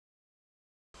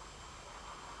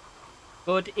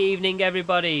Good evening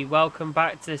everybody, welcome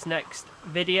back to this next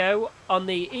video on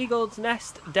the Eagle's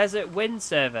Nest Desert Wind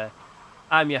server.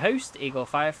 I'm your host, Eagle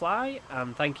Firefly,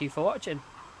 and thank you for watching.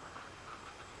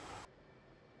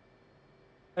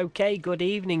 Okay, good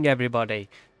evening everybody.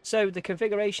 So the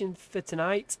configuration for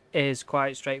tonight is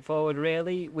quite straightforward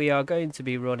really. We are going to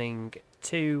be running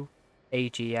two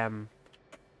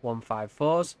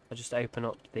AGM-154s. I'll just open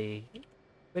up the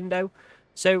window.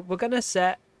 So we're going to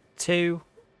set two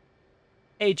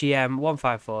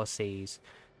AGM-154Cs,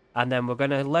 and then we're going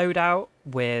to load out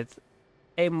with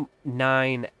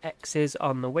AIM-9Xs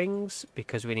on the wings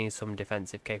because we need some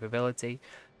defensive capability,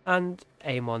 and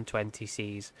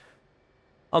AIM-120Cs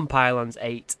on pylons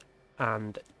 8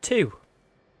 and 2.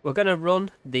 We're going to run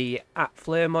the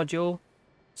 @flare module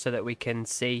so that we can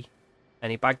see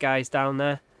any bad guys down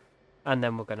there, and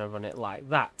then we're going to run it like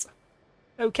that.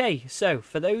 Okay, so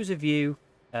for those of you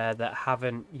that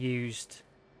haven't used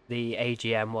the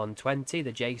AGM-120,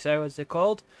 the JSO as they're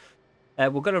called, we're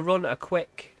going to run a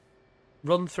quick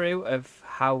run through of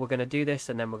how we're going to do this,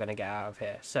 and then we're going to get out of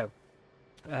here. So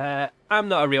I'm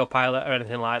not a real pilot or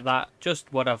anything like that,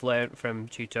 just what I've learned from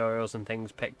tutorials and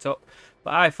things picked up,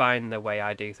 but I find the way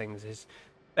I do things is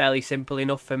fairly simple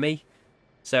enough for me,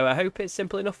 so I hope it's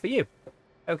simple enough for you.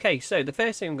 Okay, so the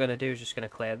first thing I'm going to do is just going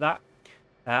to clear that.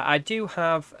 I do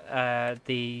have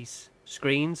these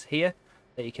screens here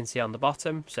that you can see on the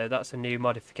bottom, so that's a new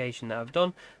modification that I've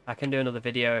done. I can do another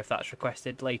video if that's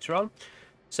requested later on.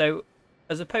 So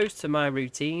as opposed to my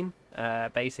routine,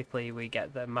 basically we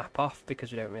get the map off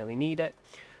because we don't really need it,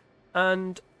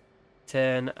 and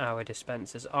turn our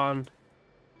dispensers on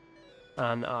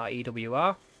and our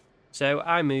EWR. So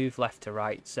I move left to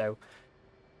right, so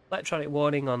electronic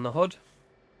warning on the HUD.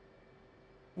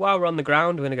 While we're on the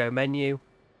ground, we're going to go menu,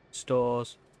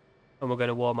 stores, and we're going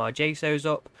to warm our JSOs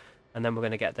up, and then we're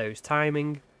going to get those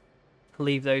timing,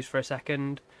 leave those for a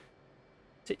second.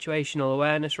 Situational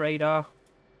awareness radar,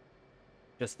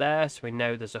 just there, so we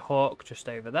know there's a hawk just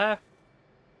over there.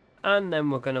 And then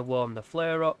we're going to warm the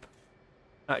flare up.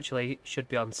 Actually, it should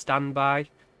be on standby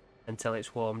until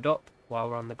it's warmed up while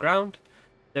we're on the ground.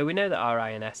 So we know that our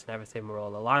INS and everything were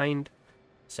all aligned,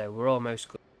 so we're almost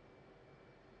good.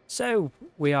 So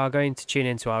we are going to tune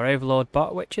into our Overlord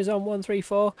bot, which is on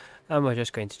 134, and we're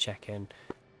just going to check in.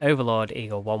 Overlord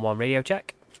Eagle 1-1 radio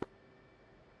check.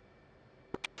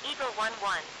 Eagle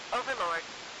 1-1, Overlord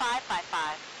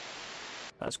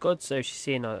 555. That's good, so she's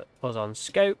seeing us on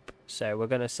scope, so we're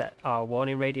going to set our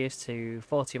warning radius to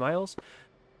 40 miles.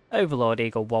 Overlord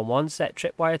Eagle 1-1, set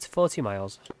tripwire to 40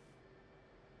 miles.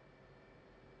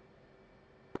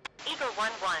 Eagle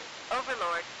 1-1,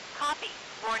 Overlord, copy,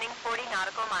 warning 40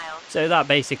 nautical miles. So that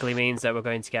basically means that we're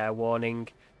going to get a warning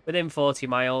within 40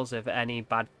 miles of any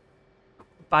baddies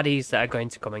that are going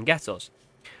to come and get us.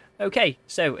 Okay,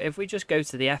 so if we just go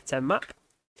to the F10 map,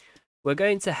 we're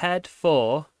going to head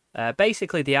for,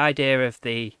 basically the idea of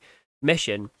the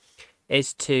mission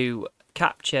is to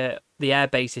capture the air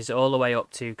bases all the way up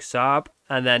to Kasab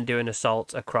and then do an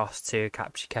assault across to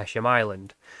capture Kesham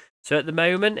Island. So at the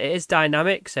moment it is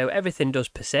dynamic, so everything does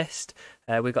persist.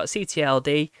 We've got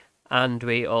CTLD and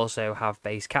we also have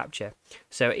base capture.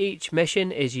 So each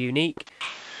mission is unique.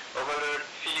 Overlord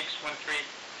Phoenix 1-3,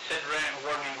 set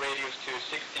warning radius to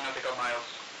 60 nautical miles.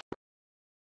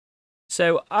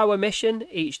 So our mission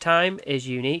each time is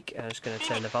unique. I'm just going to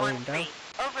turn the volume down.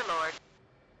 Overlord.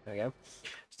 There we go.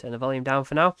 Let's turn the volume down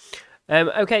for now.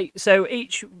 Okay, so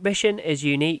each mission is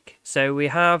unique. So we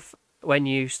have, when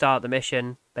you start the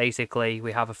mission, basically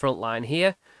we have a front line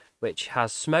here, which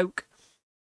has smoke.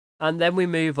 And then we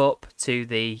move up to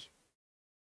the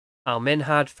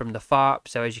Al-Minhad from the FARP.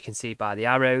 So as you can see by the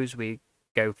arrows, we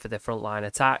go for the front line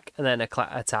attack and then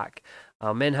attack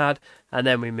Al-Minhad. And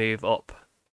then we move up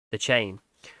the chain.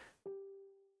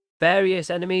 Various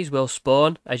enemies will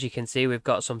spawn. As you can see, we've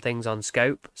got some things on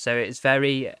scope. So it's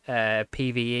very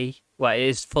PvE. Well, it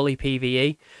is fully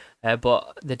PvE.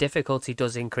 But the difficulty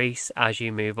does increase as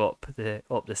you move up the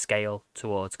scale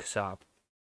towards Kasab.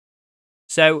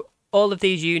 So all of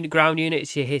these ground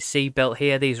units you see built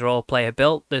here, these are all player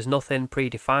built. There's nothing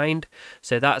predefined.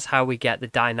 So that's how we get the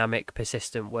dynamic,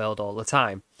 persistent world all the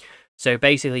time. So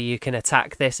basically you can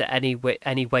attack this at any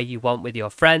way you want with your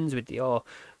friends, with your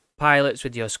pilots,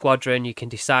 with your squadron. You can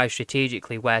decide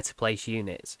strategically where to place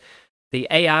units. The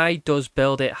AI does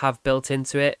have built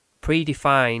into it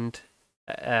predefined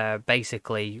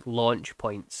basically launch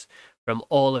points from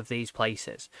all of these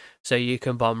places. So you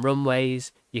can bomb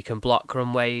runways, you can block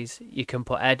runways, you can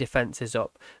put air defences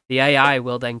up. The AI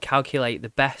will then calculate the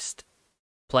best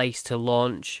place to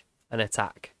launch an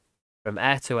attack from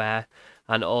air to air,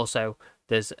 and also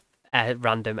there's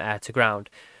random air to ground.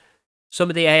 Some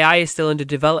of the AI is still under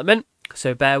development,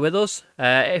 so bear with us.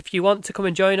 If you want to come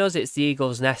and join us, it's the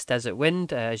Eagle's Nest Desert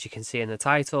Wind, as you can see in the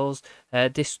titles.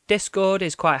 Discord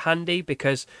is quite handy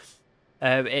because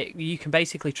you can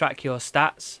basically track your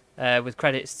stats with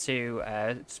credits to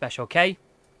Special K,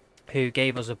 who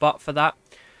gave us a bot for that,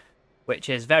 which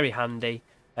is very handy,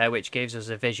 which gives us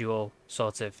a visual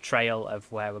sort of trail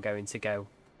of where we're going to go,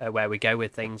 where we go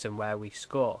with things and where we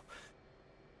score.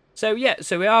 So yeah,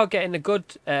 so we are getting a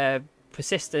good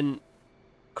persistent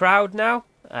crowd now.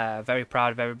 Very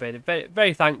proud of everybody,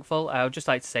 very thankful. I would just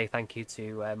like to say thank you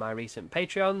to my recent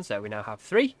Patreons. We now have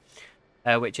 3,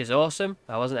 which is awesome.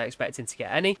 I wasn't expecting to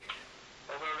get any.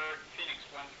 Overlord Phoenix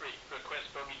 13,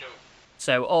 request Bobby Doe.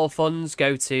 So all funds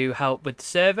go to help with the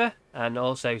server and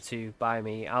also to buy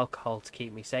me alcohol to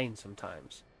keep me sane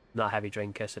sometimes. I'm not a heavy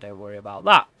drinker, so don't worry about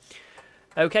that.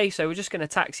 Okay, so we're just going to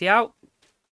taxi out.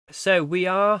 So we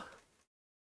are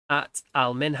at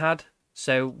Al Minhad.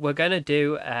 So we're going to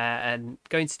do an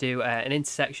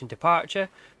intersection departure.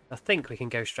 I think we can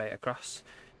go straight across.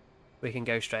 We can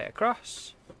go straight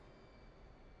across.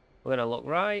 We're going to look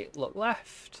right, look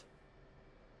left.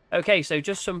 Okay, so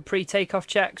just some pre-takeoff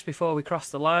checks before we cross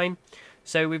the line.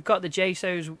 So we've got the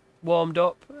JSOs warmed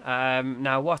up.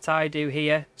 Now what I do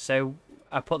here, so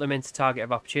I put them into target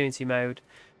of opportunity mode,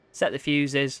 set the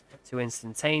fuses to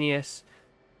instantaneous.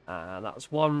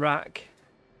 That's one rack.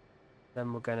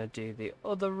 Then we're going to do the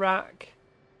other rack.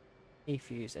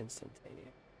 E-fuse instantaneous.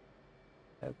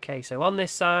 Okay, so on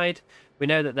this side, we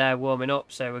know that they're warming up,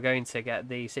 so we're going to get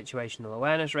the situational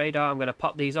awareness radar. I'm going to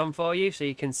pop these on for you so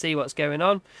you can see what's going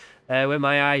on. With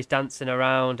my eyes dancing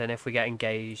around, and if we get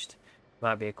engaged, it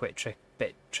might be a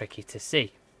bit tricky to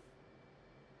see.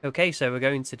 Okay, so we're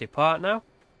going to depart now.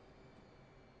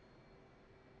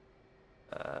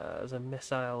 There's a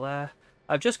missile there.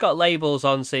 I've just got labels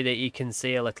on so that you can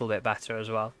see a little bit better as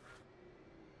well.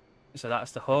 So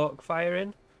that's the Hawk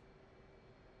firing.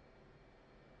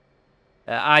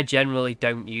 I generally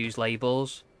don't use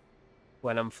labels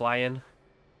when I'm flying.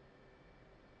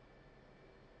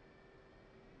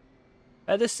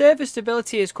 The server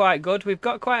stability is quite good. We've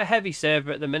got quite a heavy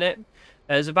server at the minute.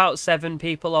 There's about 7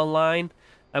 people online,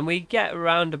 and we get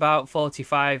around about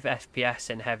 45 FPS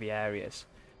in heavy areas,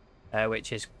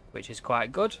 which is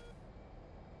quite good.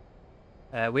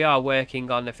 We are working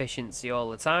on efficiency all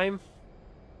the time.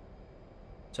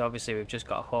 So obviously we've just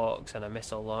got Hawks and a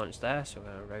missile launch there, so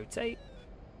we're going to rotate.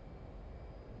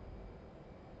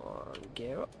 One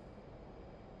gear up.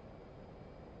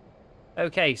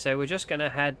 Okay, so we're just going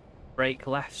to brake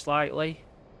left slightly.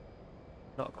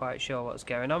 Not quite sure what's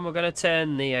going on. We're going to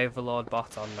turn the Overlord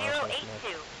bot on now.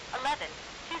 082 11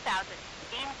 2000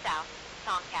 beam south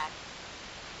Tomcat.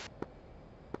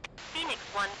 Phoenix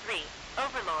 13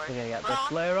 Overlord. We're going to get the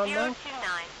flare on now. 029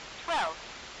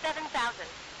 12 7000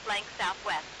 flank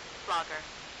southwest Flogger.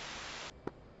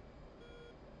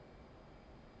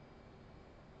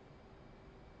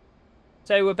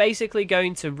 So we're basically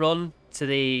going to run to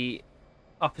the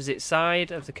opposite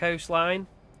side of the coastline.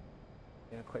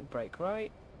 A quick brake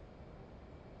right.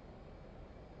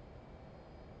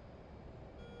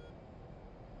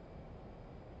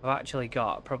 I've actually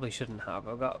got, probably shouldn't have,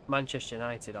 I've got Manchester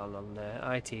United on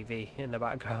ITV in the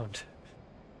background.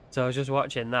 So I was just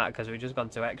watching that because we've just gone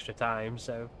to extra time,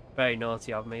 so very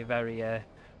naughty of me, very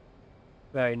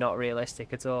not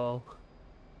realistic at all.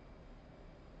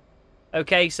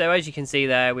 Okay, so as you can see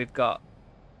there, we've got,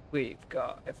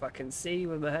 if I can see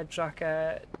with my head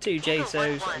tracker, 2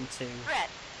 JSOs and 2. Brett,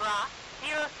 Bra,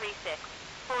 036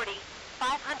 40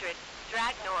 500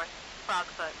 drag north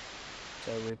Frogfoot.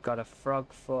 So we've got a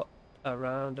Frogfoot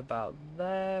around about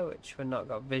there, which we've not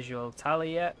got visual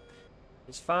tally yet.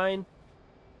 It's fine.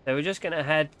 So we're just going to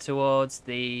head towards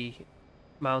the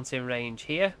mountain range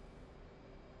here.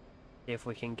 See if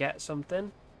we can get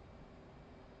something.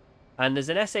 And there's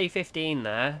an SA-15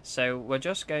 there, so we're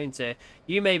just going to...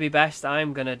 You may be best,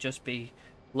 I'm going to just be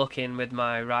looking with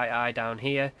my right eye down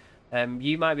here.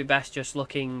 You might be best just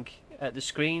looking at the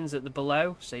screens at the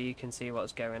below, so you can see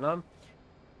what's going on.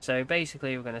 So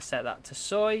basically we're going to set that to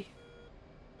soy.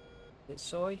 Is it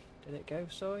soy? Did it go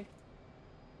soy?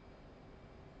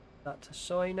 That to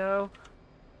soy now.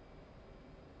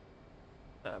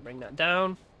 Bring that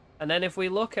down. And then if we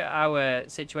look at our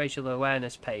situational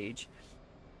awareness page,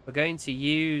 we're going to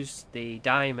use the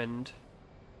diamond,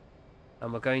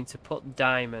 and we're going to put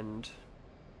diamond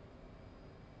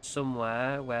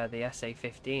somewhere where the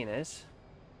SA-15 is.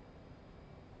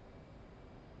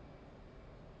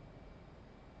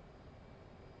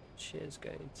 Which is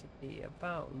going to be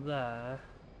about there.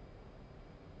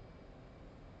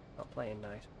 Not playing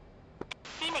nice.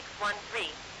 Phoenix 13,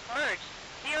 merged,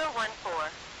 014,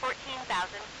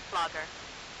 14,000, logger.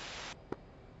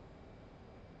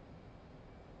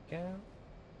 Go.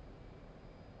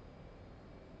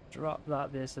 Drop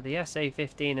that there. So the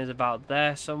SA-15 is about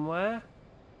there somewhere.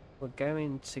 We're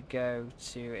going to go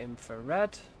to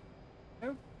infrared.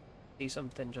 Oh, see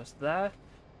something just there.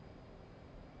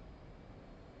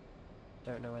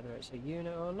 Don't know whether it's a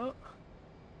unit or not.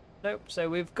 Nope. So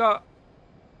we've got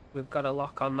a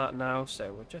lock on that now.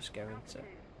 So we're just going to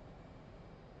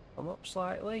come up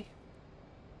slightly.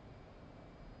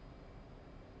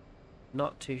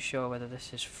 Not too sure whether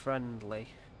this is friendly.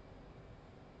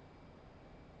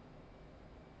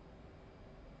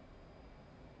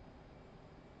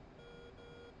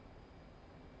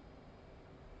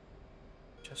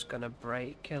 Just gonna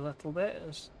brake a little bit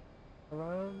as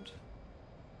around.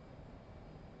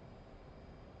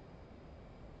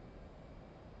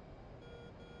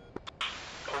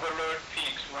 Overlord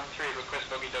Phoenix 1-3, request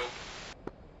bogey dope.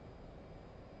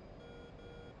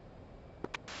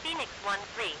 Phoenix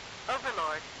 1-3,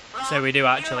 Overlord. So we do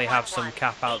actually have some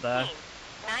cap out there.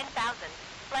 9,000,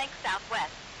 flank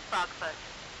southwest, Frogfoot.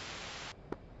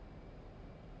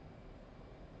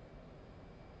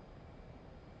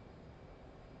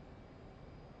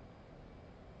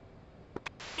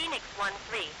 Phoenix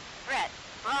 1-3, Brett,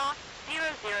 Raw, 000,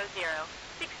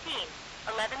 16,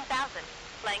 11,000,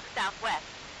 flank southwest,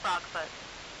 Frogfoot.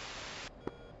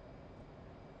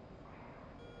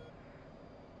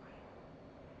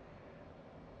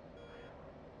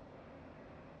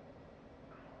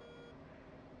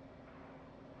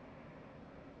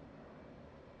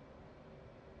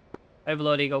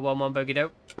 Overlord Eagle 1-1 bogey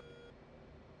dope.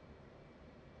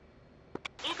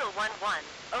 Eagle 1-1,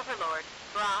 Overlord,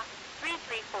 Bra,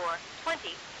 334,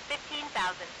 20,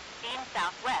 15,000, beam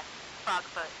southwest,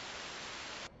 Frogfoot.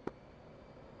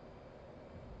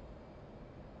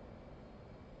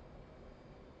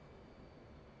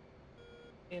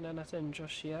 Ain't anything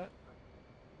just yet.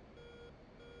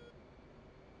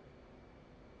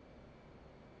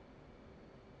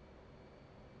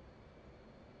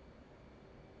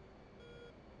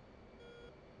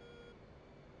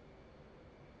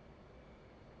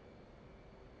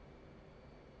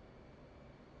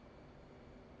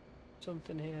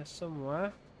 Something here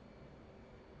somewhere.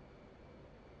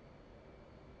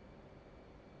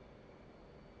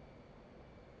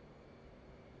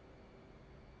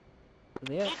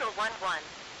 Yeah. Eagle 1-1,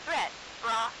 Threat,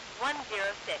 Bra,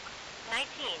 106, 19,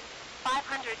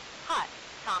 500, hot,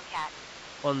 Tomcat.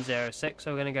 106,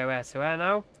 so we're going to go air to air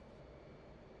now.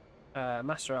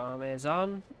 Master Arm is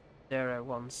on.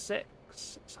 016,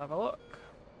 let's have a look.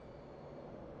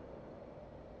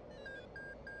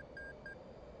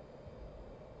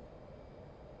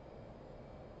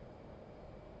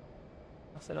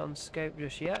 Nothing on scope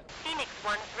just yet. Phoenix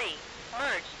 1-3,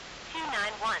 merged,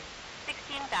 291,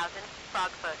 16,000,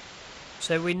 Frogfoot.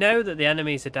 So we know that the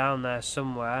enemies are down there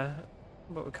somewhere,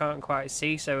 but we can't quite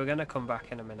see, so we're going to come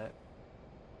back in a minute.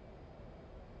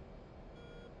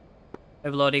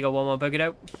 Overlord Eagle 1-1 bogey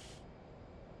dope.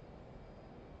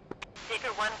 Digger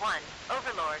 1-1,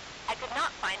 Overlord, I could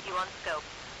not find you on scope.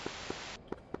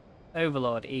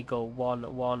 Overlord Eagle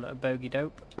 1-1 bogey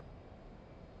dope.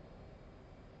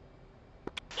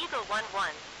 Eagle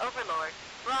 1-1, Overlord,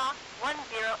 Raw,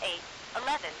 108,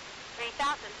 11,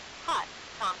 3,000, hot,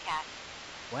 Tomcat.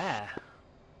 Where?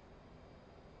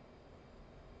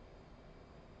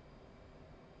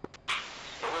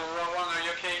 Overlord 1, are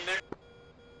you okay in there?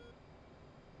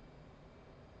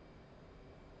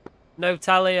 No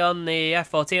tally on the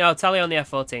F14. Oh, tally on the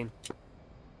F14.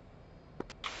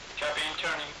 Copy,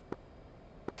 turning.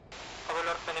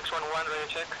 Overlord Phoenix 1-1, ready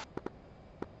to check.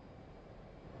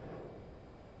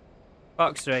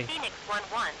 Box 3. Phoenix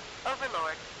 1-1,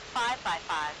 Overlord,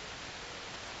 5x5.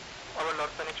 Overlord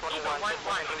Phoenix 1-1, Eagle 1-1,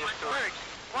 merged,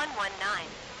 119,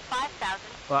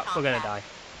 5,000, Well, we're going to Tomcat. die.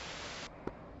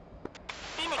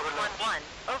 Phoenix 1-1,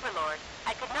 Overlord,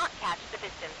 I could not catch the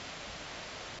distance.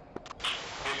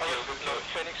 Overlord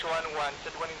Phoenix 1-1,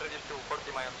 set 1 in radius to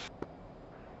 40 miles.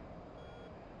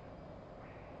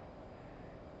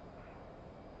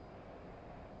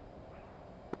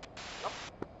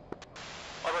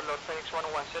 Overlord Phoenix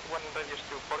 1-1, set 1 in radius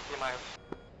to 40 miles.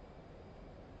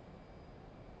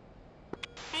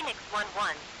 Phoenix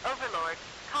 1-1, Overlord,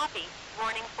 copy,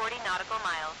 warning 40 nautical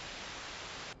miles.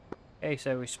 Okay,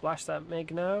 so we splash that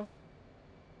MiG now.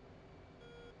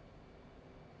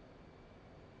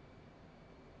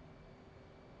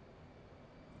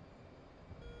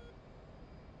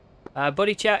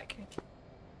 Buddy check.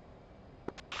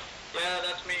 Yeah,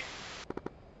 that's me.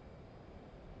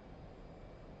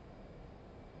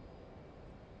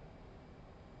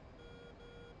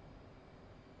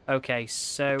 Okay,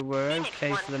 so we're Phoenix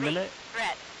okay for the 13, minute.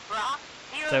 threat, Bra,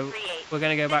 So 038, we're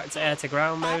going to go back to air to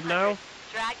ground mode 500, now.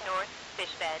 drag north,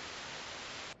 fish bed.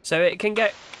 So it can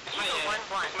get... Eagle 11,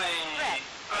 threat,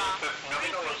 Bra,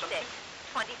 336,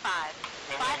 25,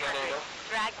 500,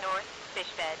 drag north,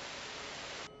 fish bed.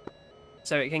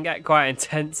 So it can get quite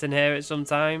intense in here at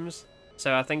sometimes.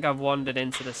 So I think I've wandered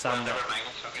into the SAM net.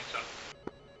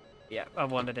 Yeah,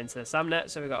 I've wandered into the SAM net.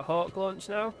 So we've got Hawk launch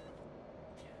now.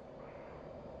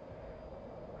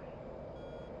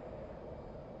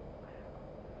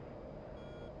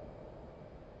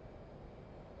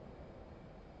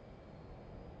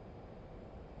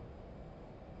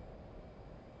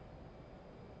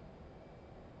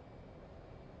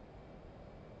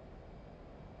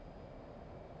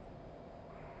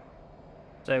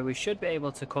 So we should be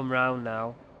able to come round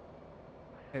now.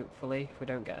 Hopefully, if we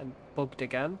don't get bugged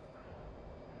again.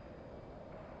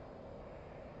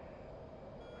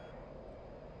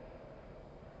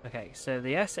 Okay, so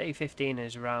the SA-15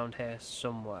 is around here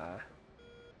somewhere.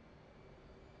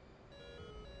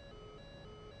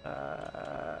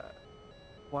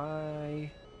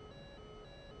 Why?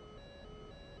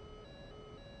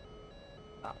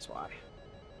 That's why.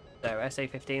 So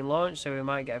SA-15 launch, so we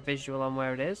might get a visual on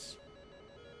where it is.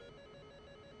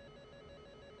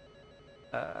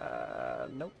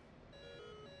 Nope.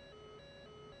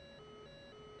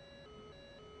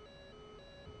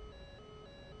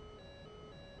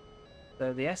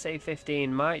 So the SA-15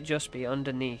 might just be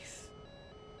underneath,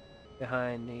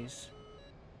 behind these.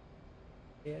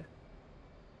 Yeah.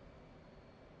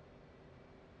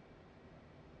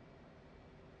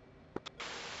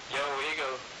 Yo,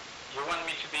 Eagle, you want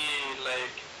me to be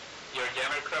like your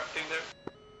jammer craft in there?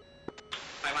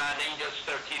 I'm at Angels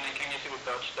 13 and can you see what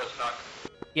Dodge does not?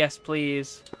 Yes,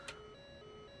 please.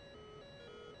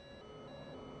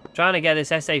 Trying to get this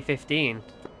SA-15.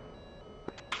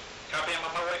 Copy, I'm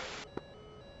on my way.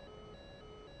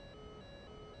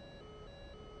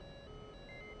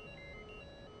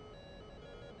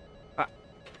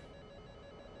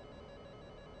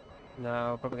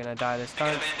 No, probably gonna die this I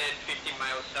time. got landed 50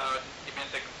 miles south. Give me a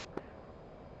second.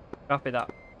 Copy that.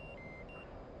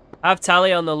 I have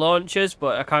tally on the launchers,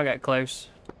 but I can't get close.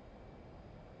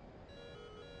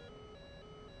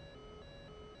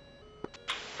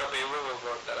 Copy, we will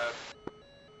work that out.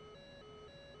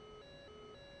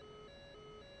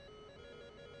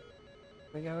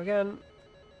 Here we go again.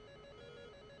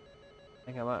 I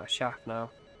think I'm out of shaft now.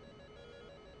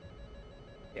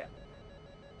 Yeah.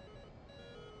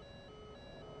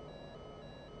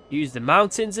 Use the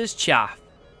mountains as chaff.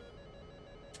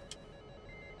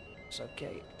 It's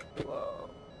okay. Whoa.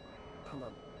 Come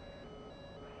on.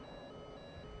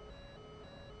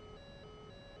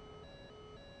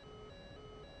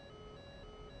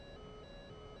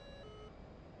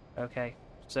 Okay,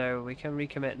 so we can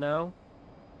recommit now.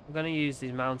 I'm going to use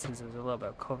these mountains as a little bit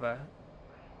of cover.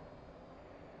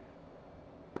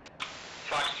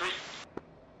 Fox 3.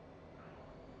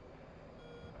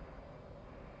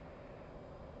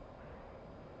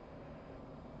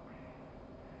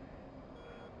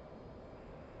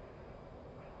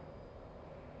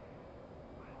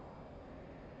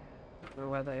 I don't know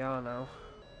where they are now.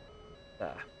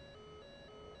 There.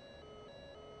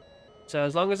 So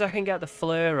as long as I can get the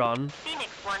flare on. Phoenix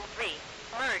 13,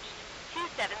 merged,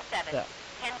 277, There.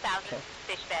 10,000, Okay.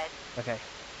 fish bed. Okay.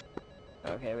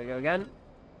 Okay, we go again.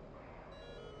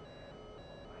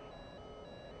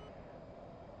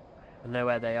 I know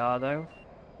where they are though.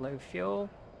 Low fuel.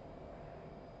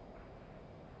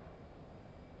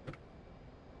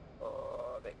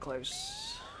 Oh, a bit close.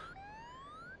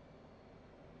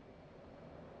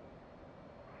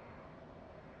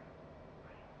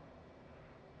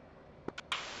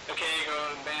 Okay, go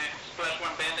splash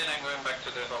one bandit and going back to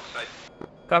the dock side.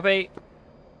 Copy.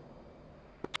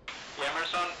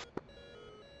 Emerson.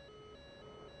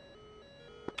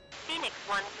 Phoenix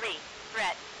 13,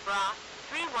 threat, Bra,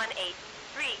 318,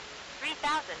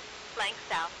 3000, flank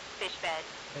south, fish bed.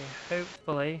 Okay,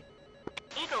 hopefully.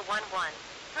 Eagle 11,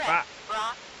 threat, Ah.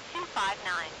 Bra,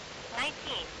 259,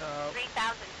 19, Oh,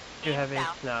 3000, too heavy.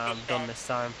 south, No, I'm fish done bed. this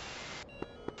time.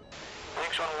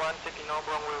 Phoenix 1, taking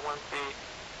over runway 13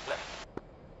 left.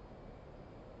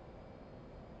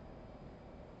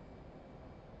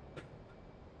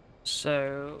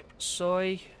 So,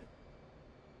 soy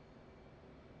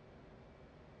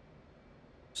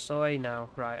now.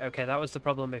 Right, okay, that was the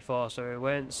problem before, so we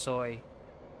weren't soy.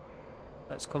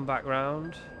 Let's come back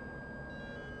round.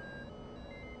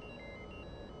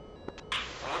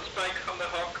 One spike on the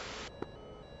Hawk.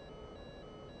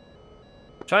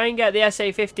 Try and get the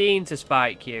SA-15 to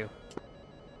spike you.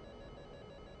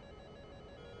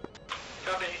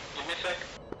 Copy.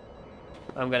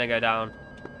 I'm gonna go down.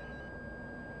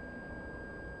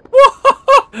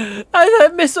 Whoa!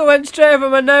 That missile went straight over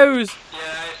my nose. Yeah,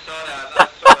 I saw that. I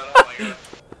saw that. Oh my god.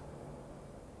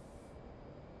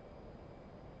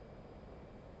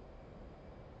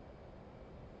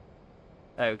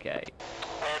 Okay.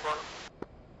 Airborne.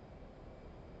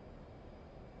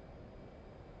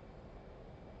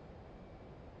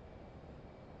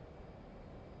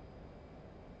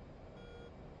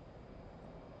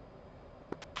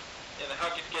 Yeah, the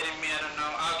hug is getting me, I don't know.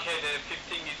 Okay, the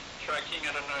 15 is tracking,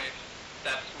 I don't know if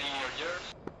that's me or yours.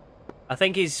 I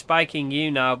think he's spiking you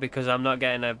now because I'm not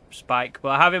getting a spike. But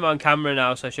I have him on camera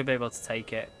now, so I should be able to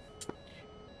take it.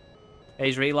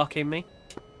 He's relocking me.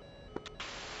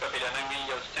 Copy that, I mean,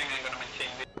 just thing I'm gonna maintain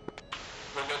this.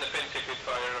 We'll go defensive with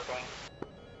fire upon.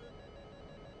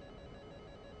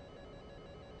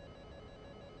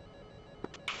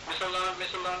 Missile launch,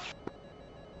 missile launch.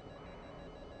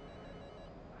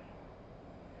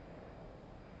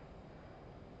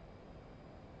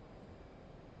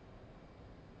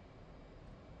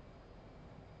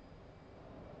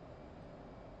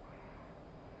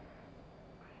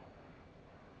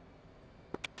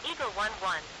 Eagle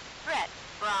 1-1, threat,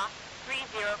 Bra,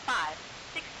 305,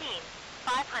 16,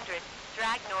 500,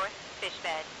 drag north, fish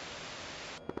bed.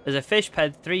 There's a fish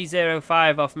ped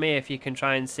 305 off me if you can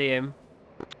try and see him.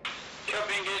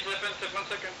 Copy, engage defensive, 1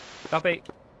 second. Copy.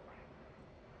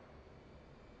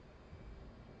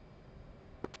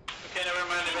 Okay, never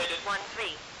mind, evaded.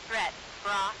 1-3, threat,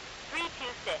 Bra,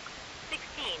 326,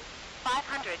 16,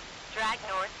 500, drag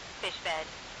north, fish bed.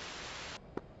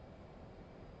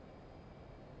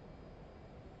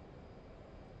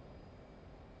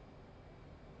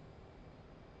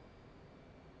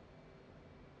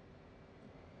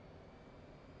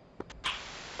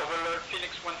 Overlord,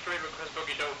 Phoenix 1-3, request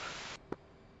bogey dope.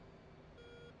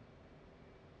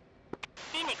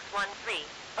 Phoenix 1-3,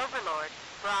 Overlord,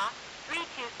 Bra,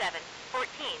 327, 14,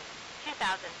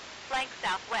 2000, flank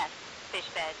southwest, fish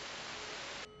bed.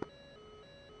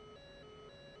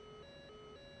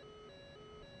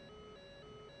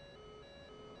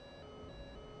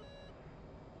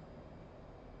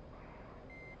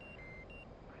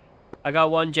 I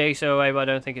got one JSO away, but I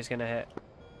don't think it's gonna hit.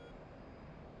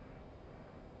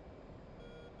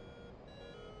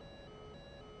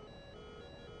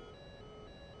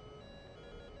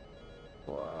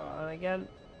 One again.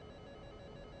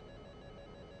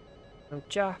 No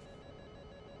chaff.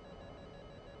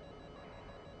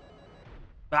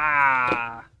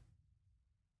 Ah!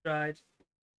 Tried.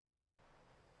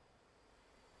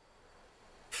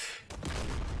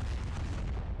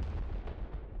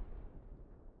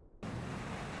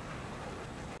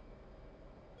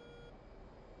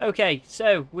 Okay,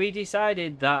 so we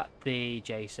decided that the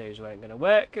JSOs weren't going to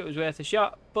work. It was worth a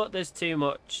shot, but there's too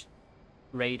much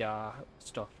radar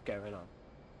stuff going on.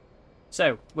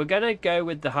 So we're going to go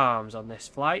with the harms on this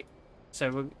flight.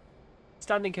 So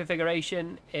standing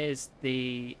configuration is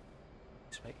the...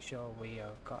 Let's make sure we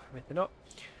have got everything up.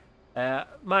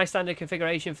 My standard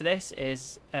configuration for this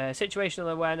is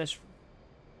situational awareness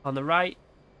on the right,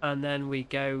 and then we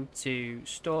go to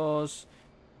stores,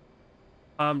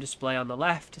 arm display on the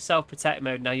left, self-protect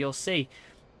mode. Now you'll see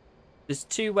there's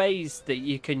two ways that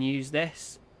you can use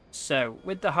this. So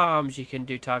with the harms you can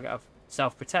do target of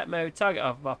self-protect mode, target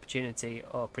of opportunity,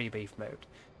 or pre-brief mode.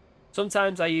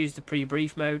 Sometimes I use the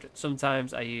pre-brief mode,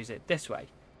 sometimes I use it this way.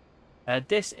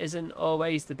 This isn't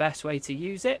always the best way to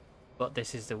use it, but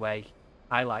this is the way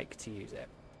I like to use it.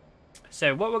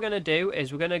 So what we're going to do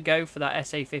is we're going to go for that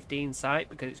SA-15 site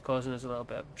because it's causing us a little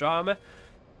bit of drama,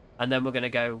 and then we're going to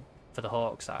go for the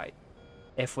Hawk site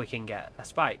if we can get a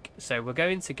spike. So we're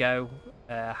going to go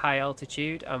high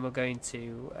altitude, and we're going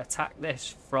to attack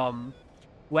this from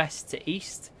west to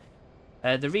east.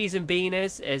 The reason being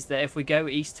is that if we go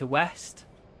east to west,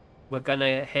 we're going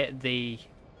to hit the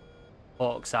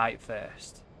Hawk site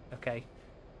first. Okay,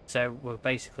 so we're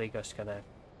basically just going to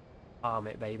arm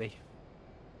it, baby.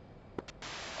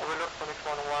 Overlord, Phoenix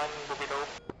 1-1, bogey dope.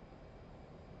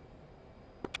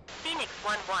 Phoenix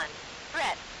 1-1,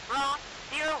 threat, Raw,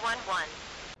 011.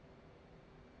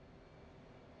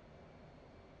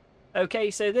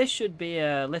 Okay, so this should be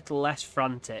a little less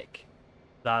frantic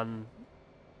than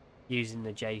using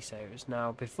the JSOs.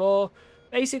 Now, before,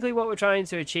 basically what we're trying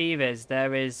to achieve is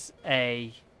there is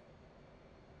a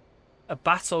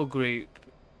battle group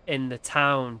in the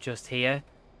town just here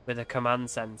with a command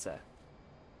center.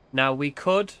 Now, we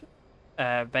could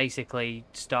basically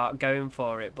start going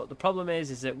for it, but the problem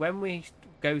is that when we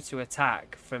go to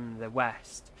attack from the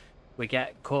west, we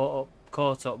get caught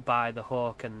up by the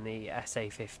Hawk and the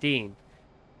SA-15.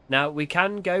 Now we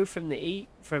can go from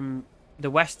the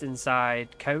western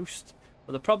side coast.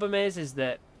 But the problem is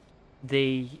that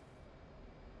the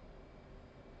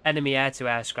enemy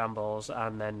air-to-air scrambles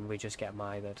and then we just get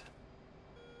mithered.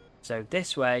 So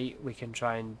this way we can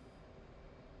try and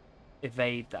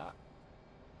evade that.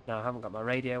 Now I haven't got my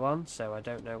radio on, so I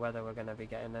don't know whether we're going to be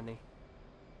getting any.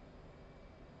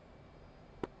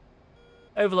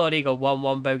 Overlord Eagle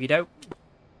 1-1 bogey dope.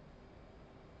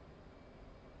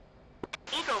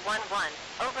 Eagle 1-1,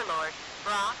 Overlord,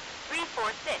 Bra,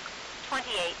 346,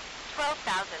 28,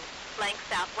 12,000, blank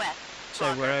southwest.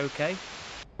 So we're okay.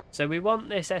 So we want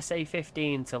this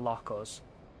SA-15 to lock us.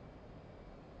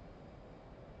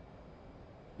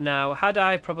 Now, had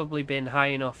I probably been high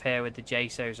enough here with the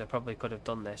JSOs, I probably could have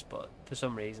done this, but for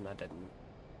some reason I didn't.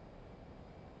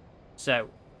 So,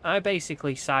 I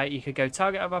basically sight, you could go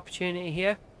target of opportunity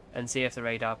here and see if the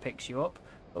radar picks you up.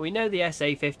 But we know the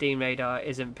SA-15 radar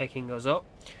isn't picking us up.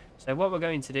 So what we're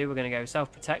going to do, we're going to go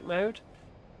self-protect mode.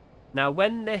 Now,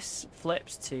 when this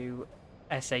flips to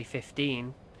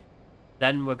SA-15,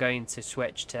 then we're going to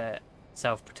switch to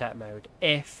self-protect mode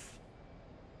if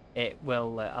it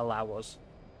will allow us.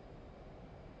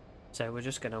 So we're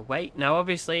just going to wait. Now,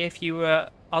 obviously, if you were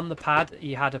on the pad,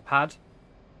 you had a pad,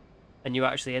 and you were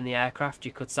actually in the aircraft,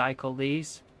 you could cycle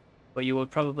these, but you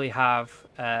would probably have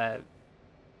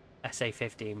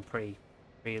SA-15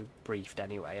 pre-briefed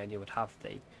anyway, and you would have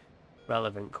the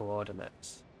relevant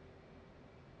coordinates.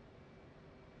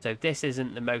 So this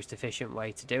isn't the most efficient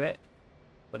way to do it,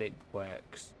 but it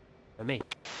works for me.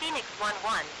 Phoenix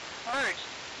 1-1, merged,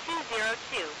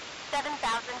 202,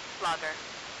 7,000, slugger.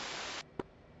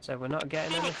 So we're not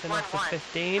getting Phoenix anything off the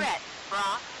 15. Threat,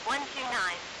 Bra,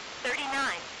 129,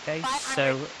 39. Okay, 500,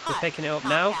 so we're hot, picking it up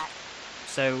Tomcat. now.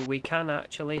 So we can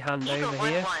actually hand Eagle over 1-1,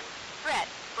 here. Threat,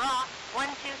 Bra,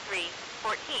 123,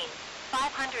 14.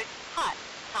 500, hot,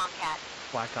 Tomcat.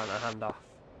 Why can't I hand off?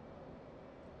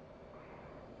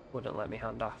 Wouldn't let me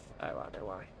hand off. Oh, I know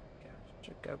why. Okay,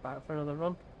 should go back for another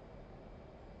run.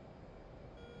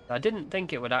 I didn't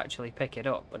think it would actually pick it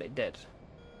up, but it did.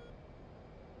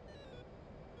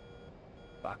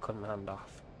 But I couldn't hand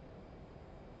off.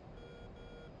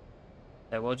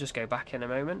 So we'll just go back in a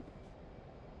moment.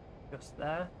 Just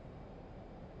there.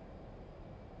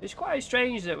 It's quite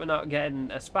strange that we're not getting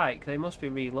a spike. They must be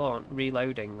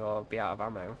reloading or be out of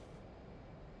ammo.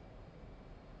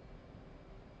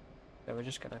 So we're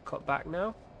just going to cut back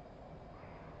now.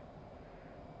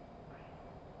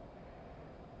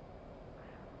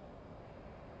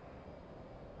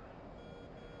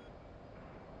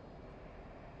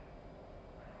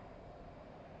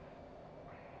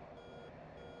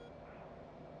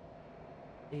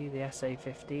 See the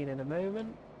SA-15 in a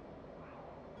moment.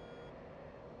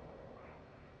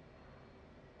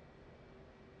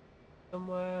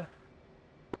 Somewhere.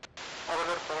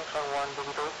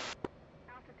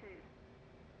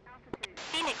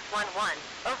 Phoenix 1-1,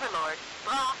 Overlord,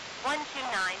 Bra,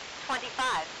 129,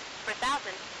 25. Per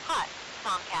 1,000, hot,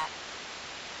 Tomcat.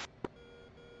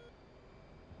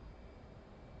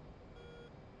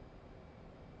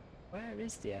 Where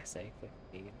is the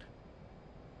SA-15?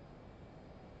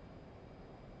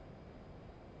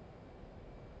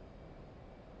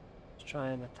 Let's try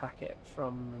and attack it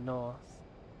from the north.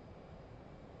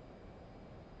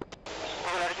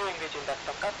 Are you engaging that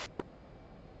Tomcat?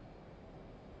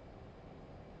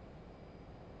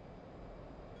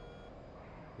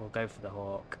 We'll go for the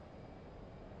Hawk.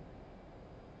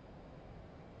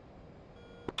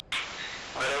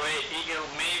 By the way, Eagle,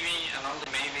 maybe, and only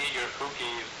maybe, your cookie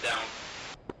is down.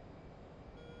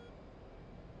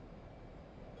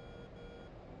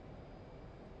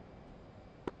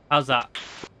 How's that?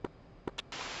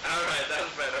 Alright,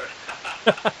 that's better.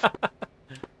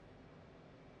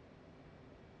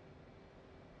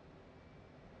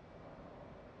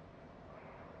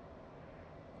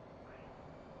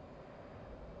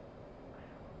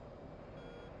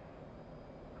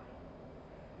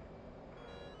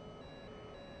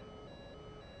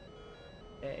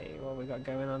 Okay, what we got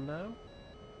going on now?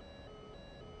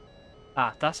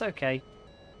 Ah, that's okay.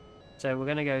 So we're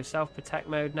going to go self-protect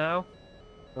mode now.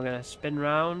 We're going to spin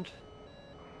round.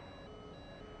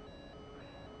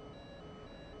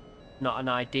 Not an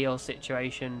ideal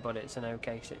situation, but it's an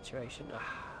okay situation.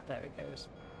 Ah, there it goes.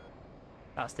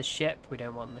 That's the ship. We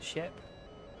don't want the ship.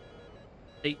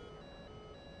 See?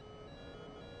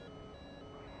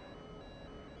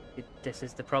 This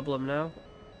is the problem now.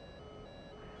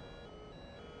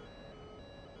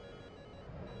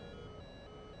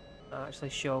 Not actually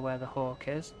sure where the Hawk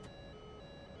is.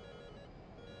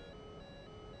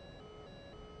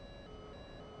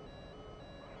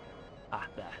 Ah,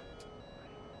 there.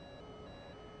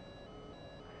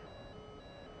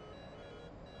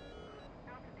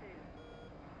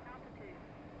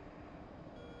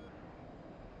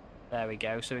 There we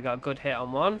go. So we got a good hit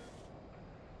on one.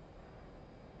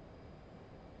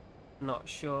 Not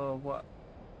sure what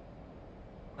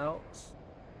else.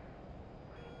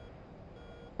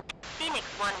 Phoenix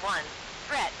 1-1,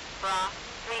 threat, bra,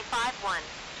 351,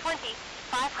 20,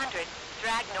 500,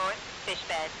 drag north, fish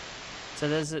bed. So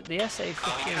there's the SA-15.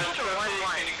 Eagle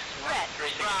 1-1, threat,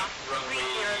 bra,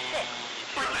 306,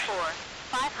 24,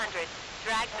 500,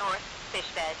 drag north, fish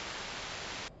bed.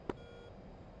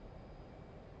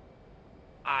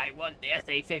 I want the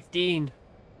SA-15.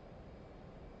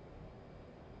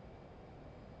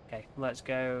 Okay, let's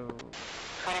go.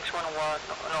 Phoenix 1-1,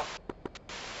 no.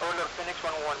 Oh look, Phoenix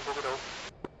 1-1, Bogado.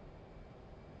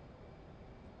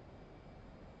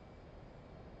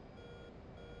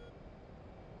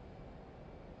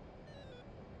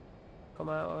 Come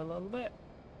out a little bit.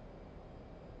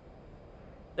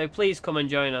 So please come and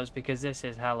join us because this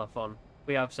is hella fun.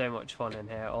 We have so much fun in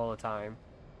here all the time.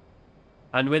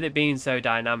 And with it being so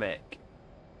dynamic,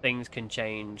 things can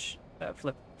change.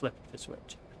 Flip the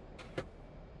switch.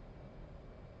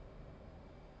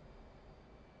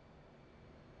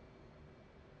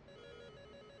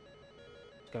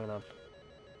 What's going on?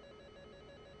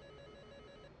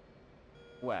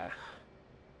 Where?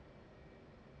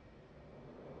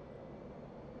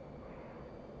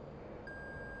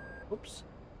 Oops.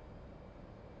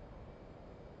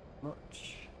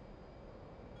 Much.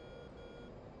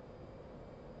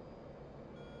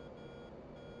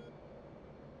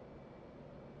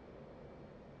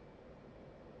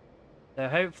 So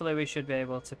hopefully we should be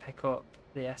able to pick up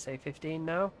the SA-15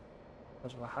 now,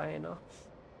 because we're high enough.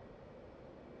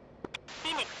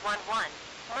 Phoenix 1-1,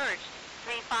 merged,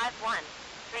 351,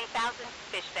 3000,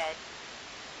 fish bed.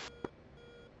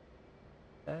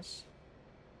 There's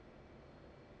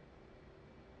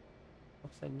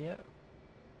nothing yet.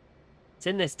 It's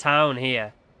in this town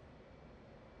here,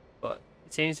 but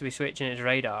it seems to be switching its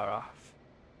radar off.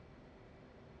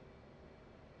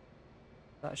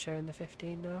 Is that showing the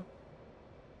 15 now?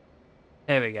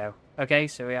 Here we go. Okay,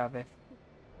 so we have a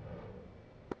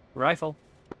rifle.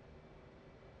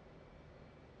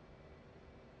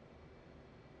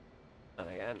 And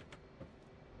again.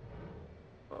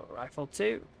 Oh, rifle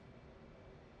 2.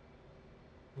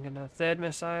 I'm gonna third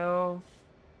missile.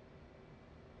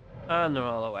 And they're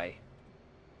all away.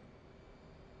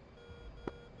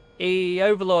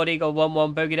 Overlord Eagle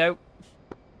 1-1 bogey dope.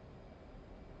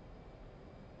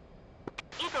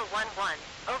 Eagle 1-1,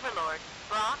 Overlord,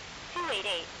 Bra,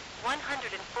 288,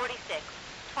 146,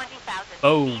 20,000,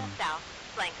 Boom. beam south,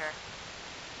 flanker.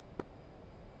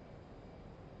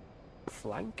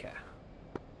 Flanker.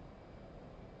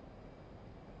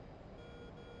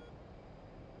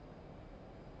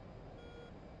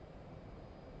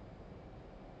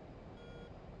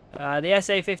 The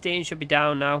SA-15 should be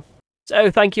down now. So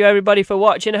thank you everybody for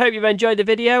watching. I hope you've enjoyed the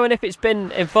video, and if it's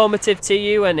been informative to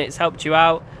you and it's helped you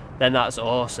out, then that's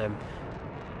awesome.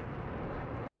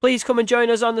 Please come and join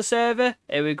us on the server.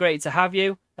 It would be great to have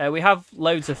you. We have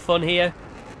loads of fun here,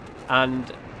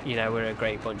 and you know, we're a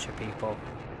great bunch of people.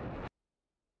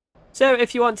 So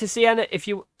if you want to see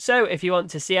anything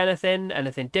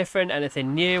different,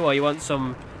 anything new, or you want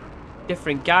some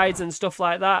different guides and stuff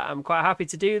like that, I'm quite happy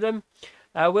to do them.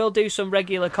 We'll do some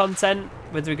regular content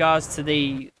with regards to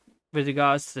the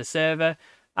server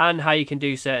and how you can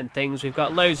do certain things. We've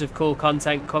got loads of cool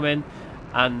content coming,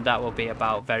 and that will be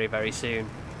about very, very soon.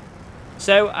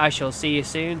 So I shall see you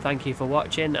soon. Thank you for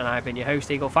watching, and I've been your host,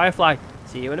 Eagle Firefly.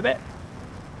 See you in a bit.